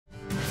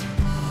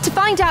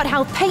find out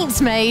how paint's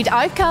made,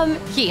 I've come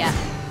here,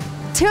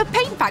 to a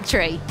paint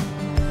factory.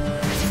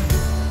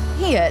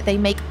 Here, they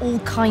make all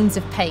kinds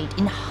of paint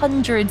in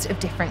hundreds of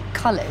different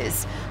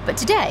colours. But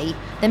today,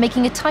 they're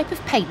making a type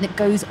of paint that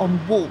goes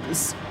on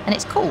walls, and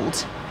it's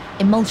called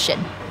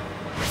emulsion.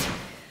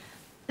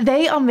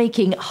 They are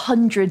making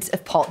hundreds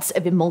of pots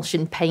of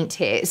emulsion paint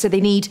here, so they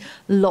need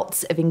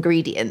lots of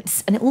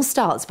ingredients. And it all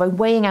starts by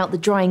weighing out the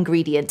dry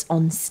ingredient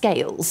on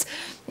scales.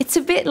 It's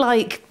a bit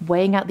like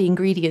weighing out the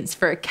ingredients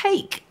for a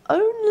cake,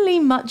 only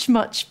much,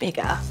 much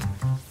bigger.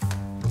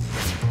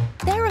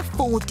 There are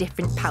 4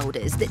 different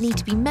powders that need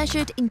to be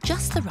measured in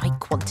just the right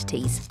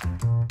quantities.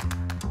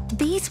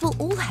 These will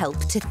all help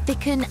to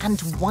thicken and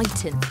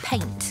whiten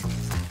paint,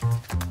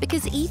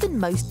 because even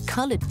most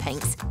coloured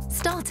paints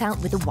start out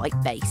with a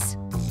white base.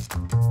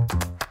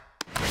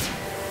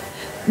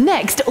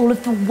 Next, all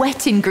of the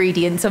wet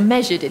ingredients are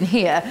measured in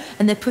here,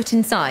 and they're put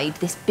inside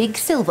this big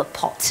silver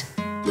pot.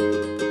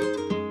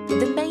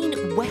 The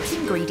main wet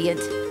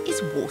ingredient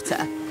is water,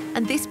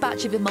 and this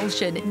batch of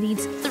emulsion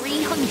needs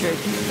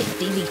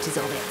 350 litres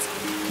of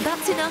it.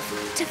 That's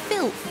enough to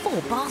fill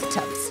 4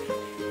 bathtubs.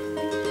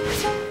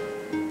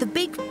 The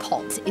big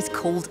pot is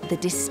called the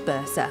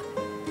disperser,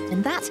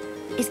 and that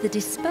is the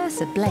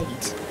disperser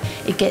blade.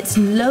 It gets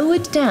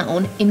lowered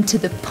down into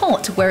the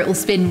pot where it will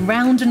spin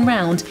round and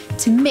round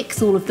to mix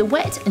all of the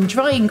wet and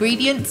dry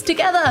ingredients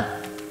together.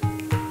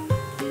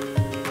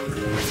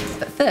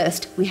 But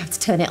first, we have to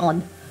turn it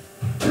on.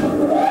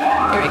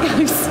 Here it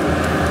goes.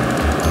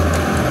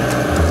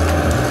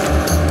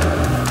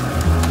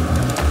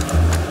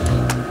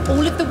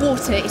 All of the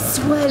water is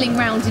swirling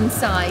round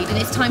inside, and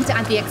it's time to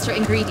add the extra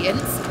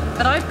ingredients.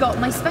 But I've got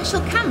my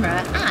special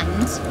camera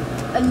and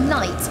a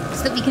light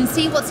so that we can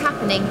see what's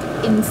happening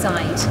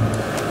inside.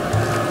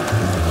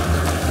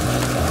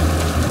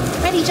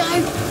 Ready,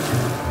 Joe?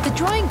 The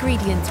dry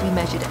ingredients we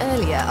measured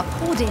earlier are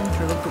poured in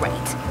through a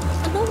grate,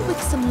 along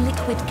with some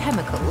liquid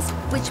chemicals,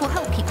 which will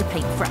help keep the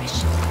paint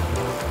fresh.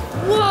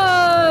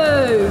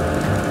 Whoa!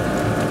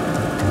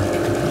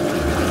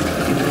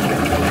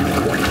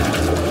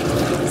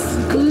 It's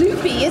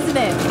gloopy, isn't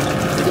it?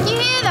 Can you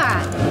hear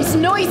that? It's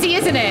noisy,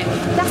 isn't it?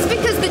 That's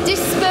because the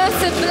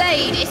disperser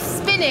blade is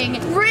spinning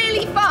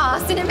really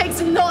fast and it makes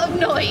a lot of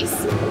noise.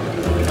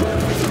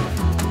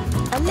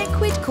 A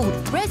liquid called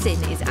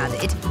resin is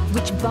added,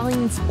 which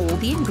binds all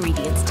the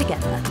ingredients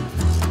together.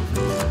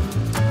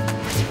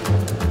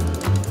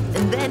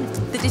 And then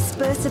the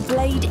disperser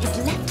blade is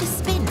left to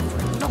spin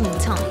for a long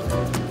time,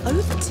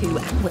 over 2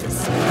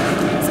 hours.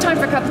 It's time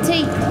for a cup of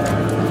tea.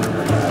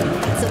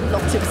 It's a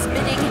lot of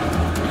spinning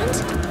and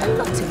a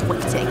lot of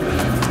waiting.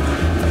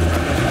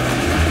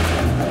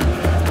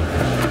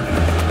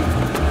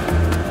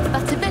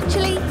 But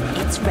eventually,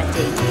 it's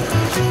ready.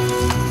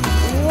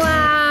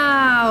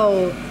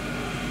 Wow!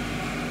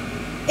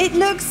 It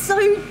looks so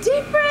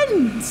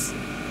different!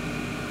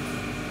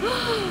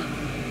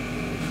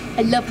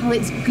 I love how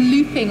it's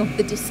glooping off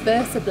the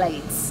disperser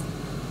blades.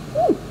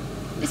 Ooh,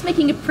 it's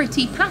making a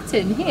pretty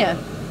pattern here.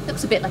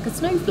 Looks a bit like a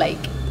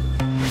snowflake.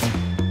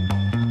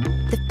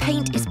 The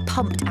paint is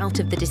pumped out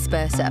of the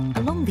disperser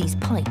along these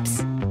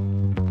pipes.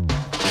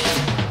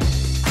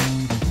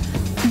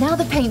 Now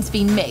the paint's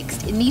been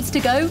mixed, it needs to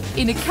go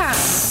in a can.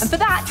 And for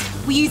that,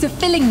 we use a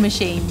filling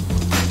machine.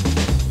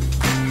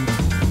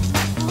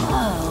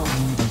 Whoa,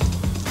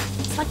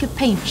 it's like a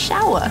paint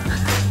shower.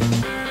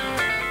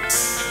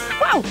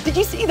 Wow, did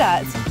you see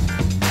that?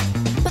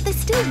 But there's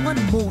still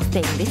one more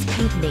thing this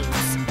paint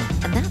needs,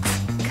 and that's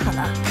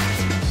colour.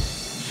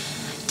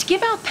 To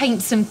give our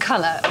paint some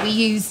colour, we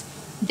use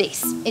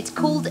this. It's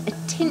called a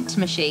tint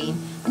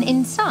machine, and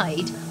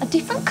inside are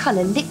different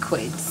colour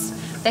liquids.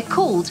 They're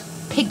called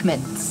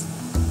pigments.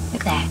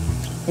 Look there.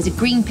 There's a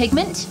green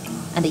pigment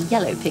and a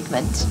yellow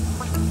pigment.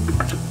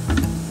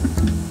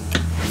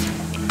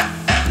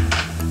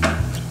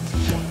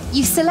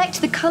 You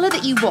select the colour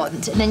that you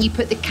want, and then you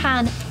put the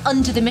can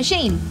under the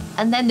machine,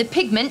 and then the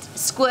pigment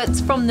squirts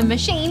from the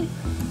machine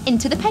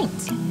into the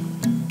paint.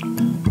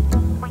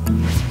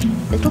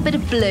 A little bit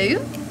of blue,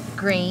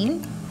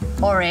 green,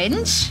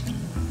 orange,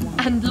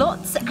 and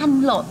lots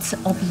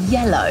of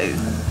yellow.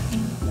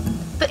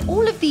 But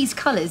all of these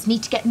colours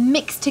need to get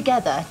mixed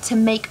together to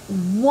make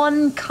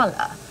one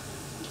colour.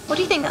 What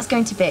do you think that's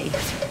going to be?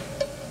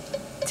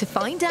 To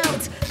find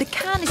out, the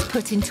can is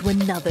put into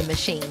another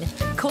machine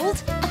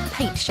called a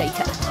paint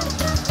shaker.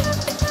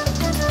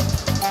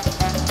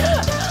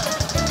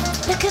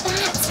 Look at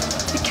that!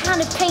 The can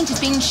of paint is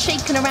being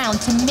shaken around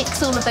to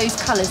mix all of those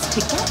colours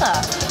together.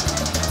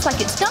 It's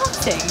like it's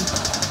dancing.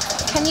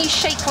 Can you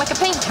shake like a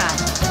paint can?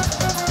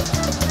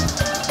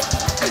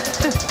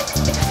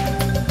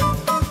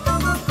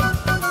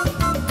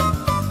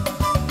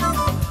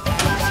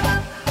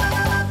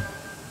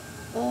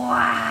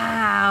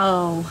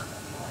 Wow!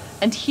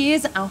 And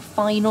here's our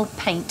final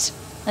paint.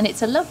 And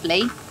it's a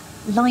lovely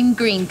lime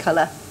green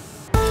colour.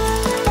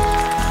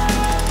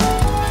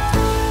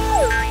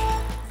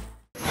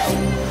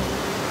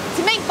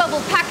 To make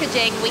bubble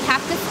packaging, we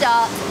have to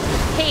start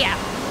here,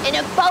 in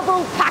a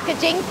bubble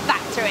packaging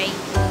factory.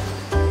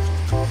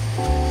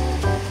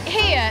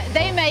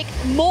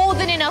 more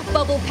than enough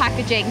bubble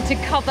packaging to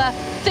cover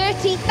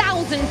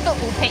 30,000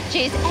 football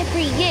pitches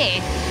every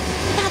year.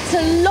 That's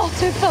a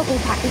lot of bubble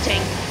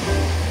packaging.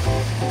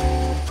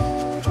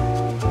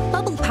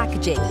 Bubble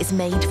packaging is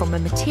made from a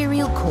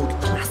material called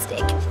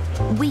plastic.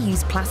 We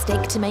use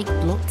plastic to make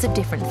lots of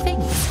different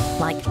things,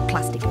 like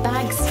plastic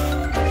bags,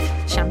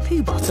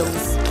 shampoo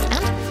bottles,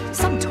 and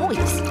some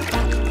toys.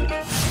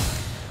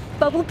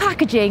 Bubble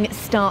packaging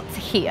starts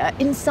here,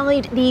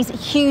 inside these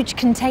huge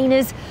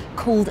containers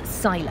called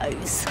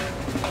silos.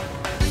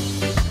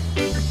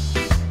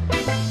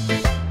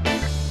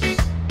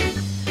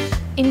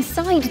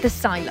 Inside the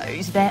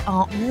silos, there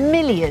are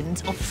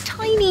millions of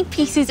tiny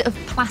pieces of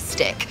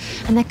plastic,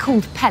 and they're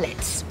called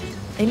pellets.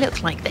 They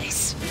look like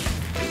this.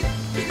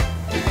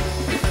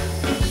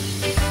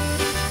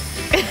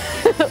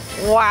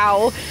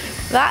 Wow,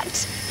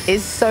 that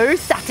is so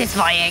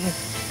satisfying.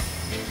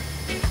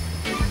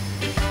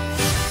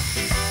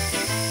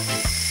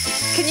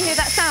 Can you hear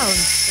that sound?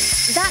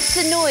 That's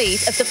the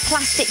noise of the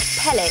plastic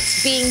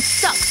pellets being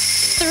sucked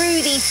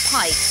through these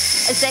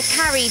pipes as they're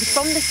carried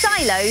from the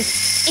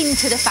silos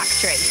into the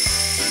factory.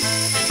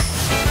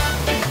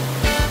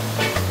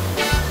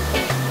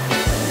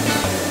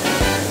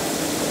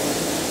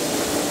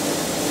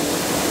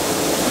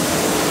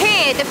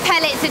 Here, the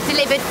pellets are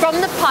delivered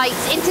from the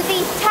pipes into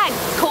these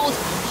tanks called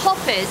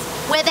hoppers,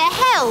 where they're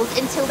held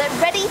until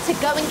they're ready to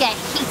go and get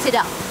heated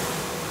up.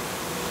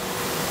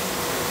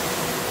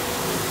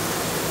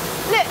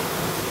 Look,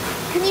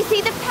 can you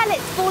see the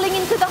pellets falling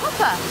into the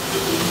hopper?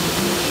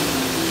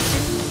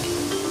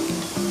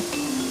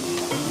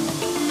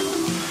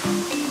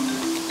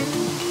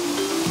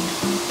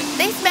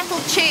 This metal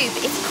tube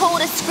is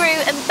called a screw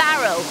and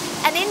barrel,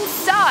 and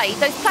inside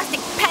those plastic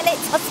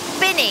pellets are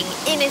spinning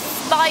in a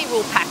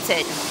spiral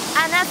pattern.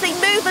 And as they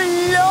move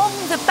along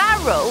the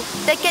barrel,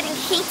 they're getting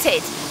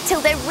heated till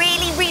they're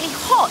really, really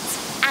hot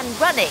and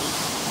runny.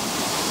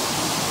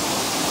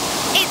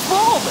 It's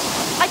warm.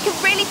 I can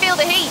really feel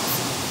the heat.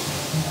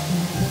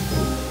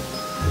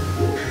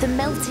 The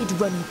melted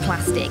runny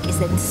plastic is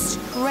then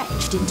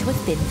stretched into a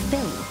thin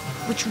film,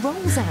 which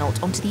rolls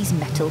out onto these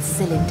metal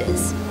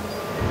cylinders.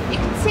 You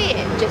can see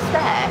it just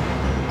there.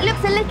 It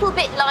looks a little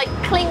bit like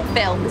cling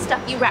film, the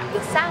stuff you wrap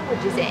your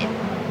sandwiches in.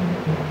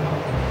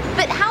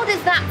 But how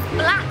does that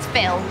flat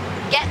film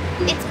get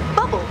its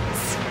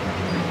bubbles?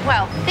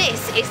 Well,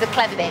 this is the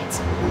clever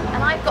bit.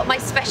 And I've got my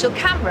special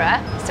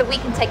camera so we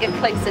can take a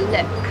closer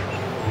look.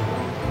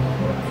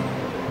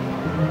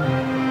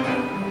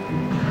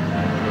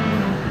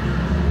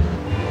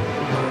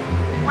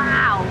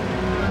 Wow!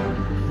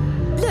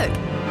 Look,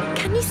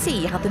 can you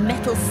see how the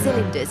metal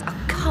cylinders are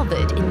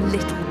covered in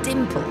little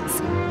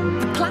dimples?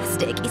 The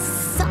plastic is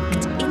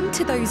sucked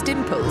into those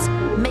dimples,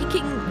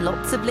 making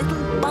lots of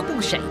little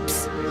bubble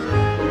shapes.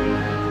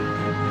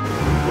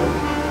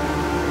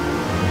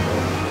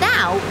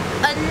 Now,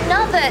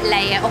 another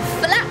layer of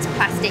flat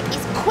plastic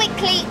is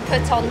quickly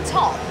put on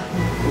top.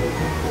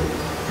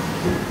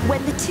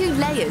 When the two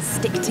layers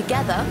stick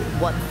together,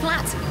 one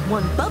flat,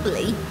 one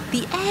bubbly,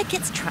 the air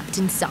gets trapped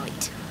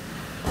inside.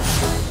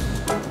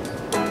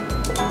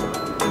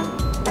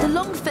 The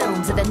long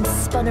films are then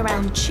spun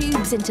around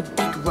tubes into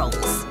big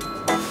rolls.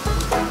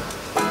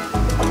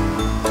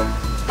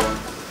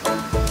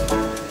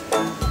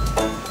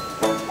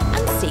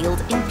 And sealed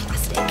in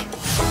plastic.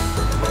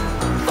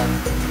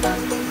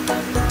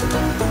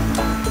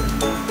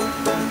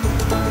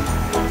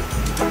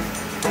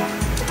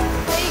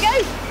 There you go,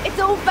 it's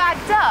all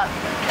bagged up.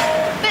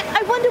 But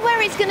I wonder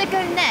where it's going to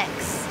go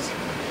next.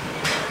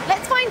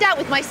 Let's find out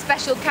with my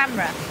special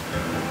camera.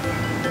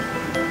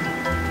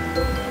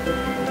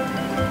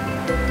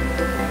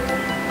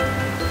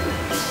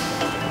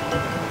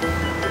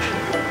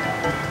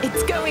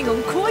 It's going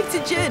on quite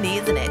a journey,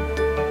 isn't it?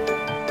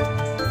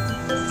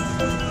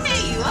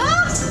 Here you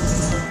are!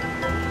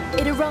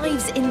 It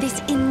arrives in this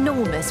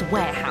enormous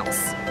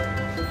warehouse.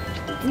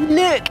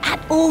 Look at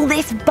all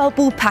this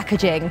bubble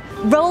packaging,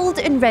 rolled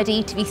and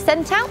ready to be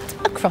sent out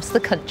across the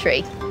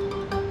country.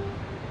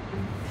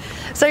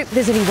 So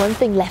there's only one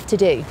thing left to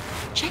do.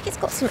 Check it's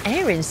got some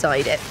air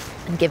inside it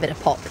and give it a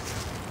pop.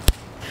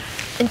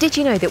 And did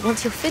you know that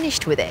once you're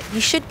finished with it, you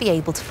should be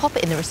able to pop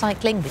it in the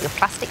recycling with your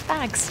plastic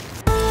bags?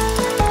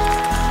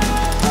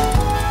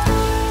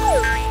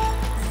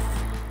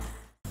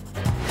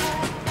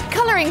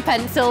 Colouring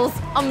pencils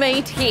are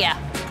made here,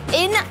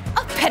 in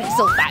a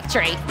pencil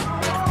factory.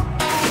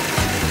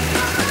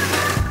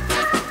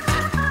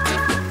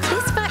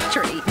 This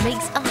factory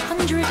makes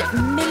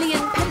 100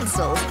 million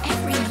pencils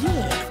every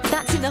year.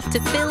 That's enough to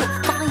fill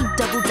 5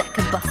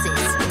 double-decker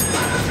buses.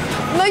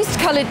 Most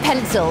coloured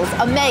pencils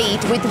are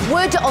made with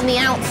wood on the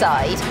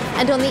outside,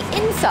 and on the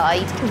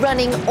inside,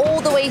 running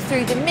all the way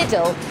through the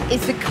middle,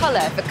 is the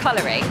colour for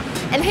colouring.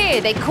 And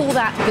here they call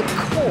that the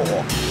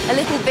core, a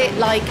little bit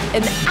like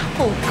an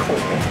apple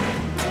core.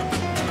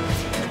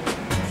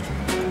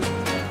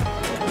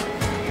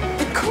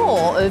 The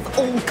core of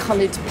all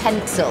coloured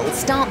pencil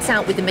starts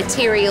out with a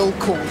material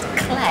called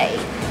clay.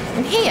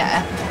 And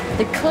here,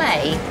 the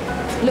clay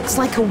looks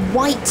like a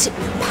white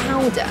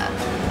powder.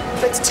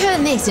 But to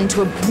turn this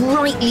into a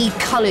brightly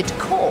coloured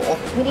core,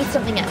 we need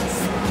something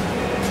else.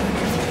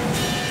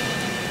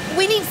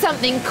 We need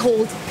something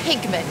called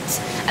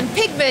pigment. And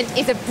pigment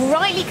is a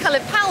brightly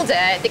coloured powder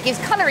that gives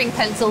colouring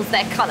pencils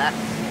their colour.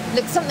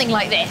 Looks something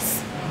like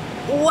this.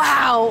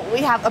 Wow,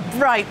 we have a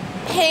bright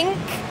pink.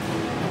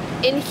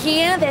 In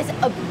here, there's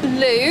a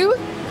blue.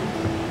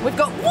 We've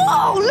got,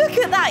 whoa, look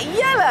at that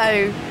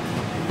yellow.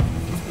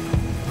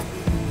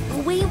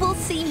 We will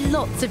see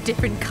lots of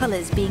different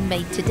colours being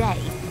made today.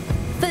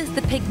 First,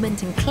 the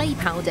pigment and clay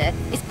powder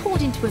is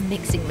poured into a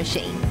mixing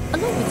machine,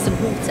 along with some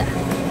water.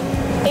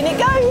 In it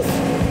goes.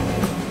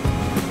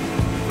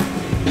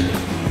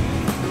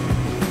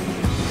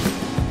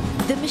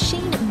 The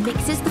machine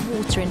mixes the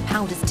water and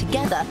powders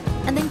together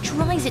and then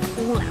dries it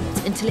all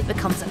out until it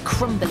becomes a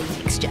crumbly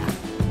mixture.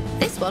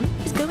 This one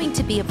is going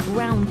to be a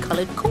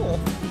brown-coloured core.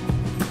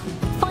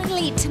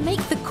 Finally, to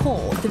make the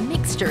core, the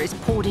mixture is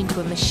poured into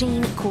a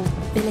machine called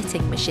a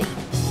billeting machine.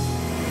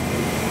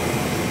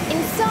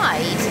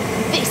 Inside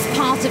this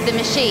part of the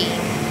machine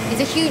is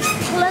a huge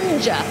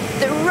plunger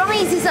that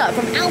rises up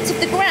from out of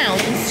the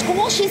ground and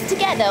squashes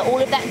together all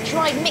of that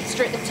dried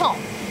mixture at the top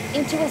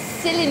into a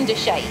cylinder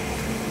shape.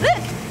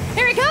 Look,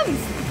 here it comes.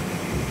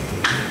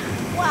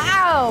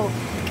 Wow.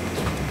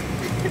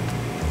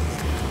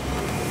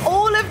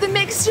 All of the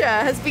mixture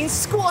has been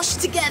squashed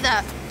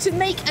together to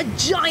make a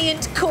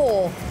giant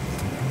core.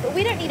 But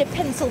we don't need a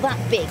pencil that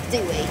big,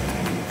 do we?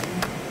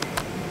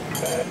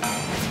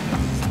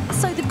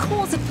 So the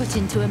cores are put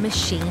into a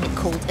machine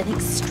called an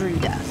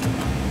extruder.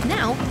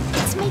 Now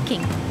it's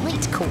making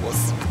white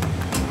cores.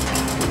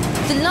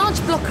 The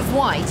large block of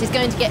white is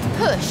going to get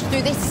pushed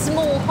through this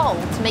small hole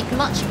to make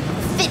much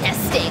thinner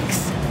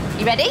sticks.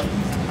 You ready?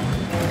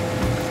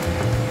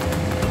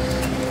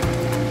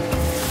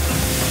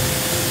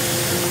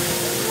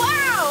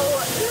 Wow!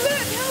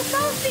 Look how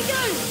fast it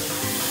goes!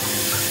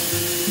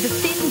 The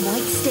thin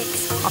white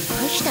sticks are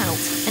pushed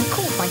out and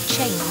caught by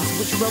chains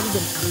which roll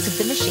them out of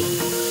the machine.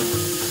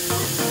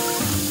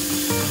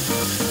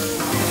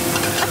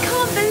 I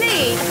can't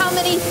believe how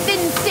many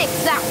thin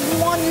sticks that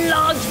one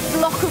large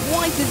block of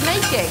white is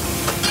making.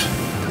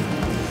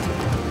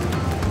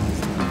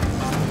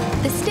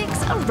 The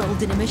sticks are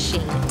rolled in a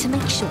machine to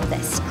make sure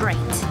they're straight.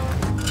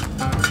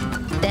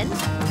 Then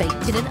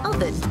baked in an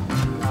oven.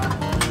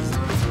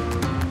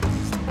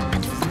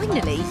 And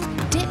finally,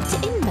 dipped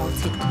in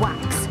melted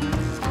wax.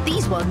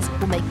 These ones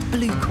will make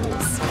blue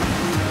cores.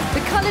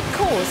 The coloured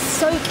cores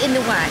soak in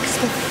the wax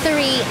for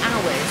 3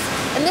 hours,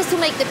 and this will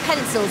make the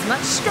pencils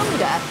much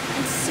stronger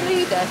and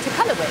smoother to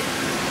colour with.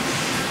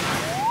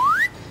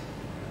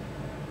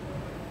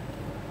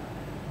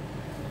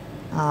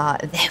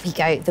 There we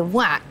go. The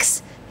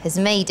wax has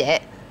made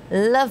it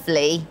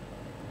lovely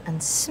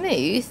and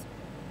smooth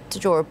to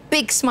draw a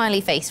big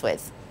smiley face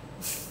with.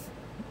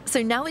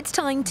 So now it's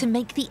time to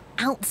make the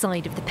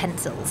outside of the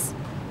pencils.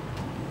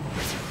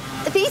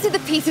 These are the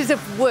pieces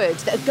of wood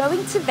that are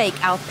going to make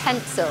our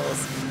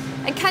pencils.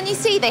 And can you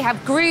see they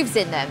have grooves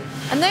in them?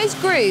 And those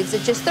grooves are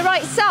just the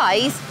right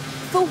size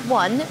for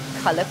one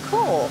colour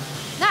core.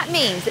 That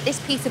means that this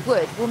piece of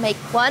wood will make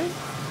 1,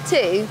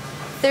 2,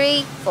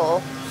 3,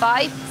 4,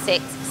 5,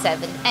 6,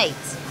 7, 8.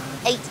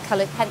 8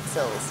 coloured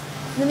pencils.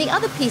 And then the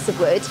other piece of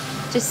wood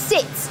just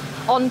sits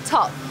on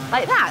top,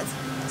 like that.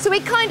 So we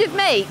kind of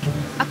make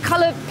a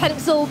coloured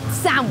pencil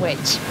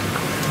sandwich.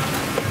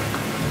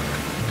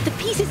 The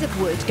pieces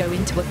of wood go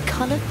into a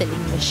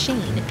colour-filling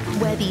machine,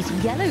 where these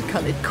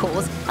yellow-coloured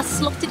cores are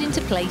slotted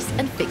into place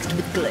and fixed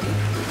with glue.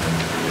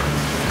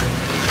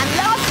 And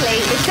lastly,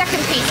 the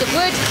second piece of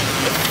wood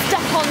is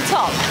stuck on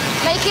top,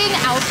 making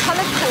our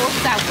coloured core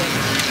sandwich.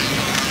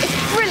 It's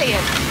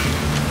brilliant.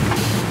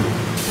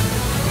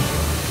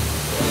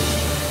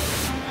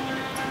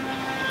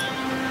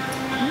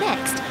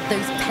 Next,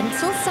 those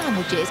pencil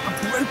sandwiches are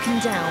broken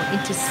down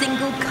into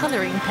single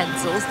colouring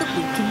pencils that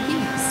we can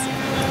use.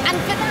 And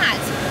for that,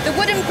 the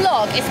wooden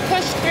block is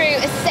pushed through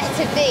a set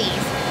of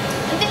these.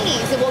 And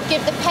these are what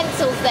give the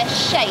pencils their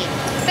shape.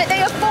 But they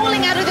are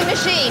falling out of the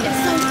machine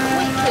so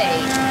quickly.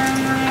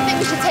 I think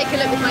we should take a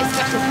look with my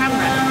special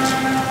camera.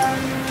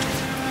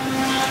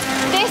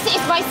 This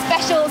is my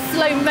special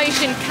slow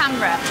motion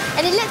camera,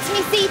 and it lets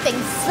me see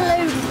things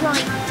slow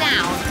right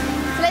down.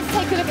 So let's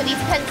take a look at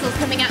these pencils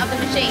coming out of the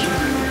machine.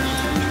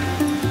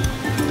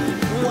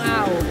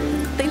 Wow,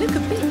 they look a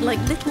bit like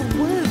little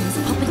worms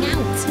popping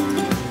out.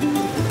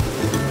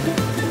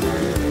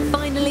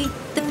 Finally,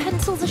 the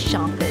pencils are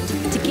sharpened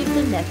to give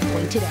them their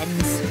pointed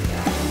ends.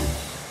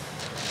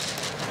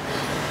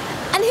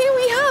 And here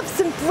we have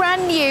some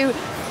brand new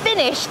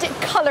finished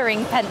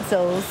colouring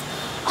pencils.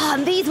 Oh,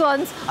 and these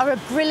ones are a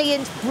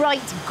brilliant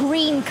bright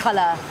green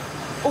colour.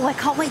 Oh, I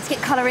can't wait to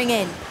get colouring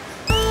in.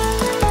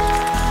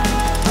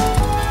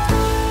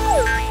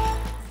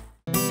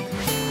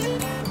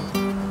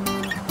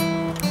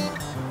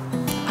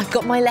 I've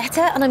got my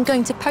letter and I'm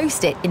going to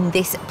post it in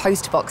this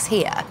post box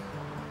here.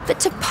 But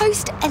to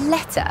post a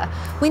letter,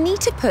 we need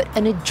to put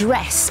an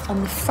address on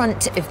the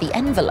front of the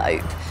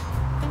envelope.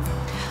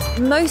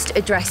 most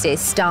addresses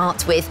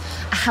start with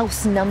a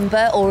house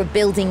number or a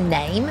building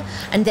name,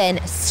 and then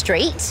a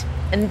street,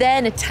 and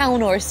then a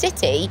town or a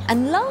city,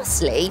 and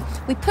lastly,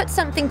 we put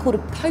something called a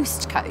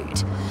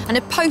postcode. And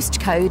a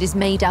postcode is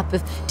made up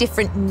of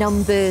different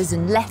numbers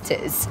and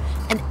letters,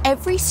 and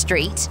every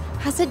street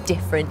has a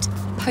different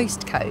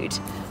postcode.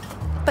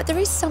 But there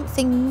is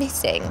something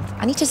missing.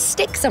 I need to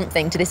stick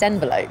something to this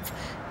envelope.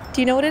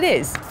 Do you know what it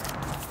is?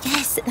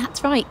 Yes,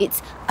 that's right,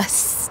 it's a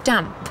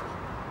stamp.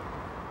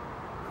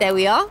 There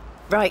we are.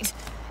 Right,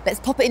 let's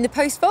pop it in the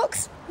post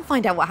box and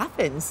find out what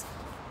happens.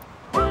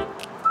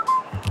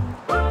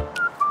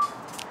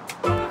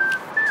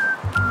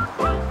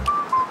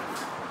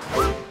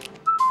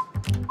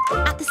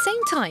 At the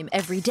same time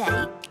every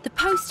day, the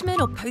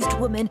postman or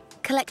postwoman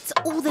collects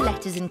all the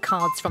letters and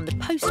cards from the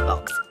post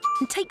box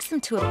and takes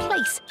them to a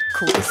place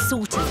called the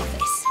sorting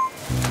office.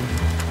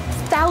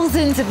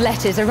 Thousands of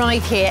letters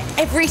arrive here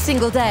every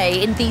single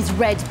day in these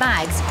red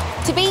bags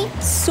to be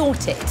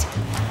sorted.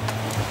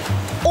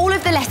 All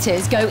of the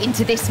letters go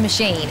into this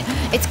machine.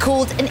 It's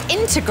called an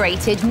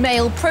integrated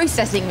mail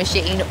processing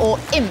machine, or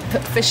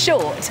IMP for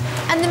short.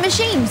 And the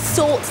machine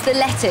sorts the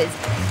letters.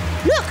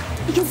 Look,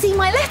 you can see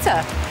my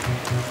letter.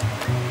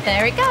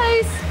 There it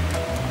goes.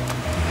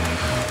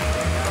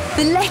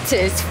 The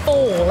letters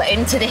fall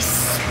into this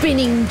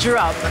spinning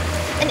drum,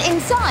 and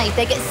inside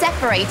they get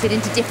separated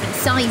into different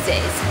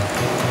sizes.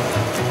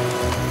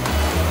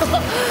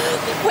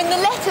 When the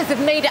letters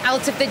have made it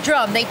out of the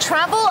drum, they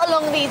travel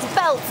along these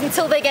belts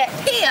until they get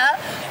here,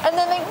 and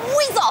then they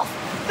whiz off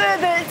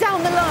further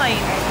down the line.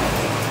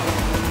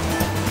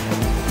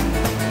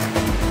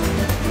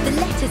 The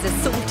letters are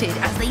sorted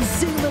as they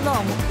zoom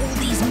along all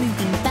these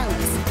moving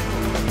belts.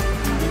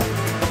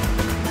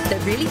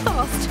 They're really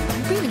fast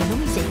and really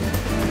noisy.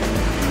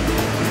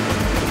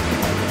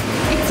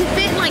 It's a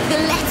bit like the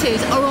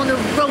letters are on a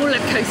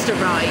roller coaster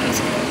ride.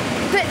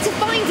 But to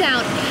find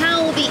out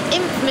how the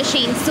IMP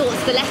machine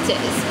sorts the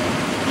letters,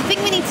 I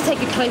think we need to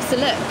take a closer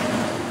look.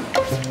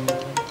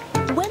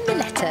 When the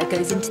letter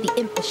goes into the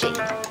IMP machine,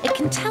 it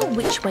can tell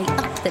which way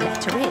up the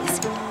letter is,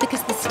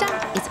 because the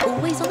stamp is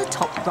always on the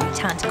top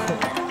right-hand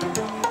corner.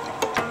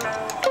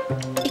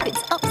 If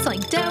it's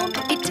upside down,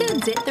 it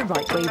turns it the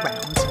right way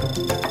round.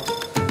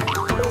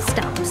 All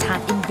stamps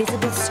have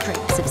invisible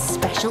strips of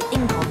special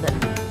ink on them,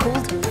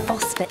 called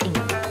phosphor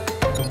ink.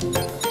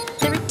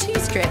 There are 2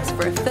 strips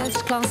for a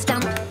first-class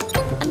stamp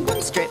and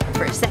 1 strip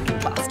for a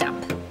second-class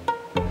stamp.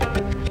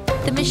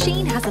 The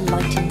machine has a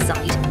light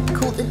inside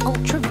called an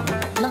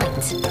ultraviolet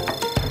light.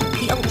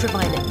 The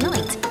ultraviolet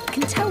light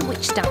can tell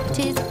which stamp it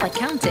is by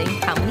counting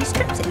how many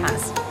strips it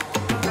has.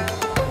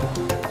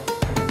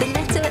 The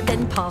letter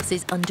then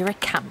passes under a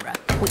camera,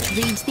 which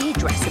reads the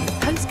address and the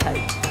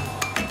postcode.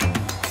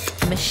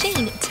 The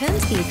machine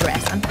turns the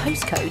address and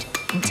postcode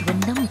into a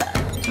number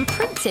and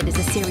prints it as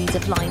a series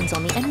of lines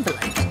on the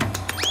envelope.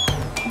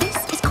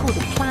 This is called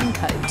a plan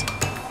code.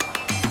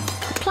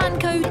 The plan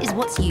code is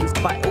what's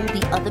used by all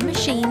the other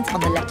machines on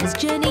the letter's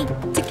journey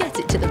to get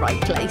it to the right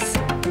place.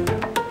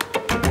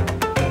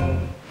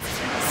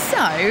 So,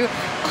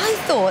 I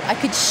thought I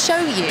could show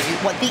you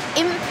what the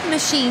IMP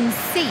machine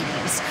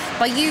sees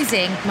by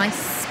using my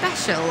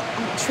special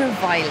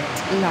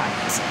ultraviolet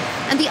light.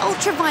 And the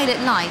ultraviolet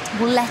light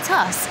will let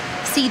us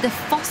see the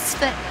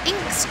phosphor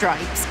ink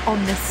stripes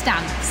on the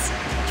stamps.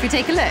 Should we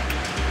take a look?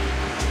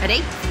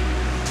 Ready?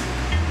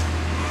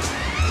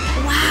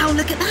 Wow,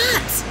 look at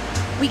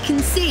that! We can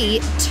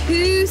see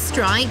 2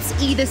 stripes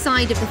either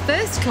side of the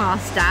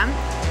first-class stamp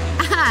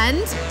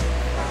and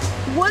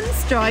 1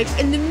 stripe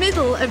in the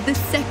middle of the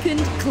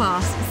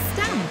second-class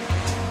stamp.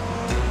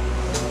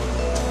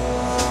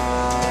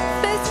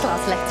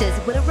 First-class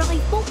letters will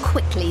arrive more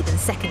quickly than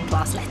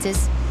second-class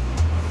letters.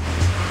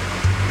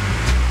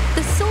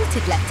 The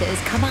sorted letters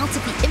come out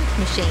of the IMP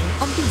machine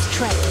on these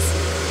trays.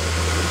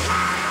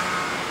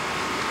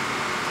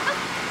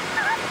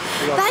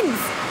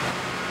 Thanks!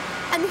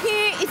 And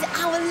here is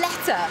our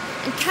letter.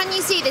 And can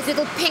you see this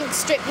little pink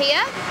strip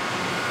here?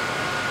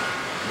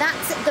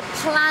 That's the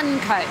plan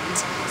code.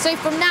 So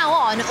from now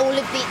on, all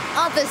of the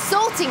other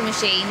sorting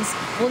machines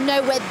will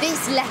know where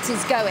this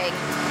letter's going.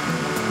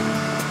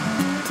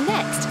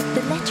 Next,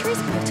 the letter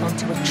is put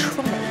onto a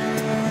trolley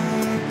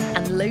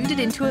and loaded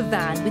into a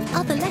van with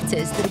other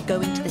letters that are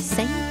going to the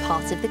same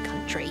part of the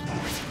country.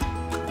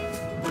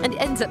 And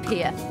it ends up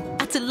here,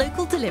 at a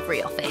local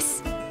delivery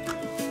office.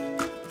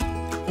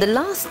 The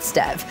last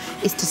step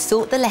is to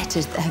sort the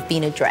letters that have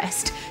been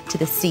addressed to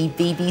the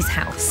CBeebies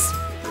house.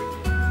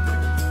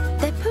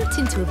 They're put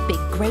into a big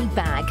grey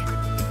bag.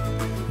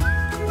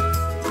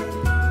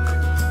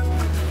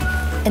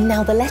 And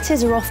now the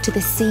letters are off to the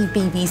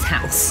CBeebies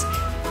house.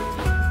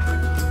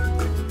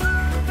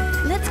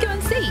 Let's go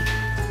and see.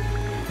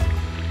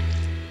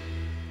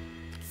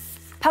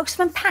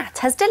 Postman Pat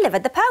has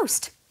delivered the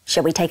post.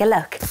 Shall we take a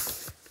look?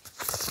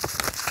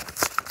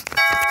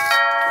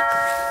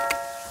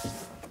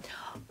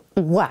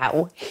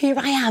 Wow, here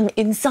I am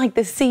inside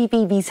the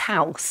CBeebies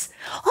house.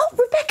 Oh,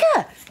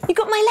 Rebecca, you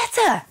got my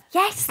letter.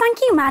 Yes, thank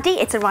you, Maddie.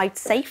 It's arrived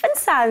safe and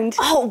sound.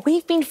 Oh,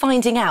 we've been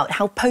finding out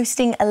how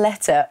posting a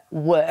letter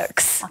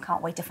works. I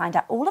can't wait to find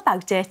out all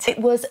about it. It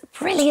was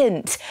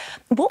brilliant.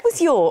 What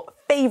was your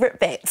favourite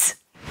bit?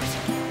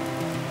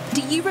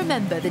 Do you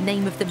remember the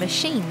name of the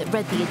machine that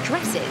read the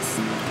addresses?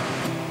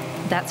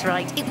 That's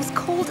right, it was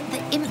called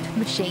the Imp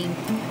Machine.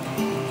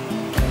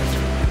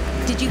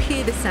 Did you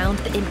hear the sound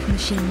the Imp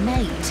Machine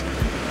made?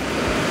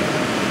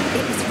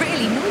 It was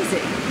really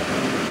noisy.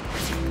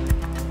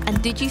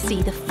 And did you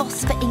see the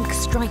phosphor ink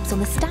stripes on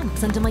the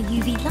stamps under my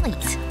UV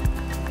light?